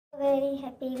Very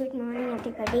happy good morning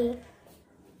everybody.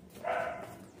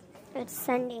 It's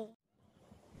Sunday.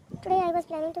 Today I was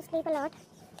planning to sleep a lot.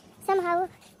 Somehow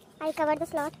I covered the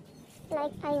slot.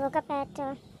 Like I woke up at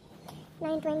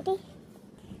 9:20,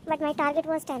 but my target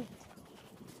was 10.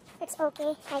 It's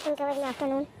okay, I can cover in the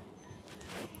afternoon.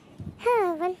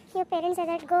 When your parents say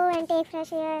that go and take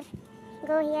fresh air,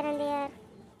 go here and there,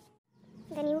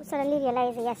 then you suddenly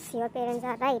realize yes, your parents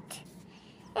are right.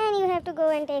 And you have to go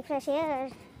and take fresh air.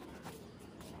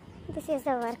 This is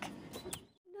the work.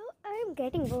 Now I am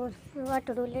getting bored. What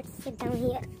to do? Let's sit down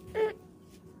here.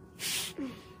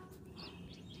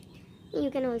 You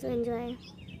can also enjoy.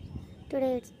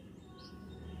 Today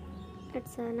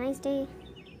it's a nice day.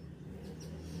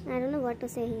 I don't know what to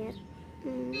say here.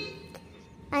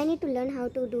 I need to learn how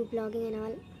to do blogging and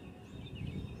all.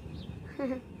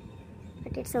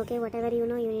 But it's okay. Whatever you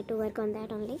know, you need to work on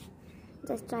that only.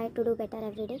 Just try to do better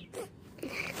every day.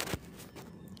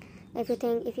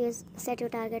 If you set your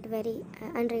target very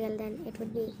unreal, then it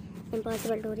would be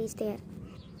impossible to reach there.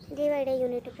 Day by day you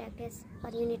need to practice or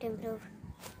you need to improve.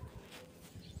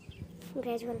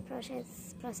 Gradual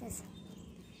process.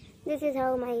 This is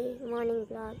how my morning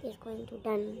vlog is going to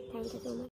done. Thank you so much.